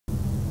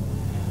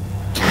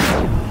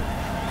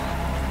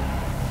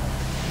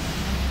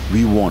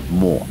We want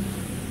more.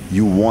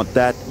 You want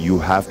that, you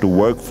have to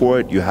work for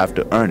it, you have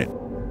to earn it.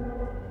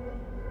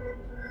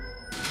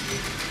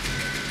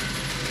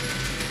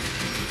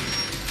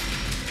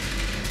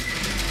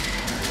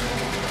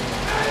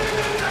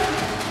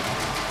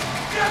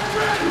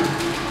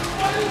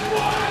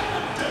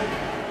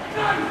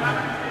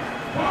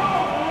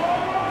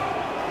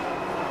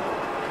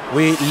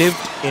 We lived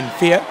in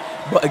fear,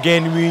 but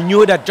again, we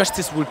knew that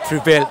justice would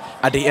prevail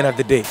at the end of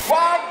the day.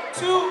 1,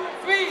 2,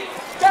 3,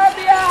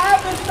 Gambia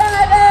have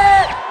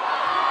decided!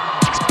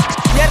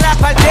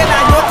 Rapal bela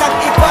nyoka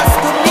equals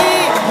to me.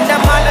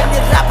 Namala ni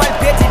rapal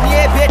beti ni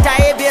beta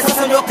ebe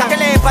so nyoka.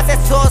 Kele pase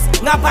sos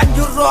ngapan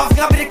jurov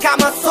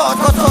ngabirikama sos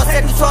ko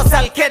se du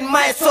sosal ken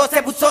mai sos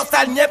e bu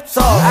sosal nyep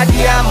so.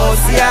 Adiamo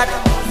siat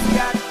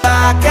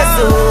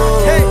keso.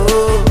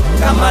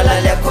 Kamala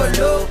le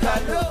kolo.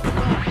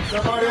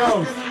 Somebody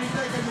else.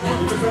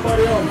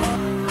 Somebody else.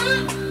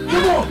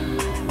 Come on.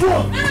 1,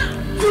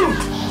 2,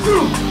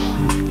 2.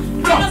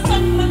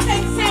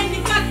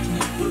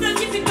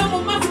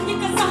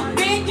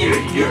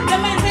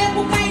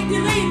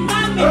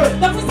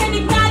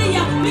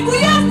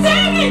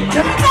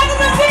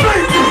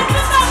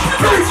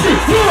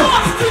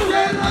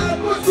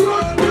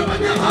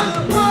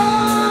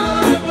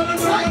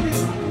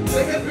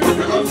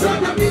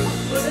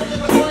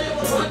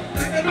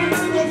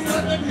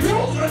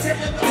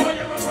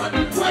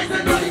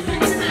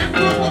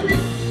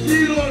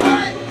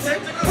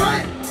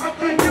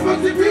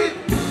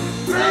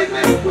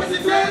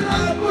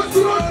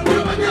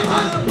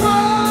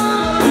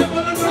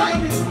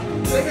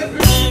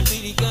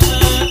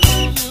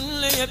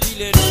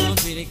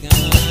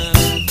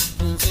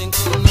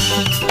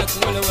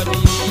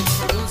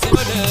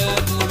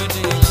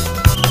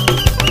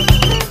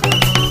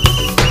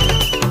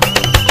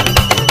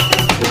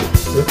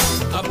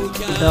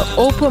 The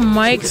open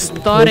mic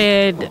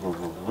started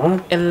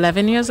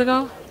 11 years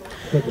ago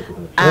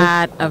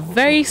at a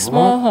very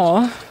small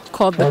hall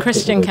called the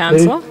Christian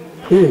Council.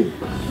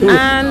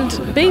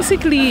 And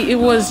basically it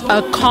was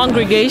a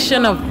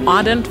congregation of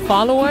ardent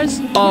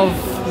followers of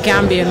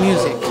Gambia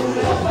music.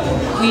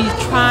 We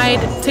tried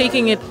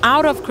taking it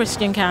out of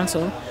Christian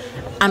Council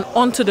and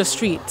onto the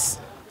streets.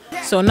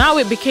 So now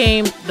it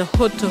became the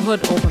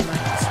hood-to-hood open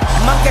mics.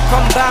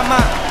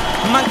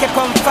 Manke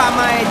kon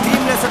fama e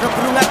dreamle so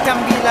kurunga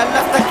kambila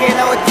lasta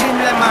kela o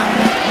dreamle ma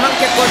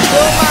manke kon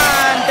doma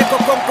de ko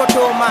kon ko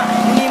doma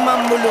ni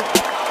mamulu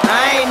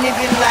ai ni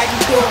vil like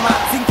doma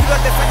sinkiro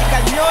de fani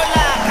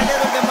kanyola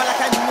kalero de mala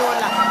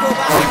kanyola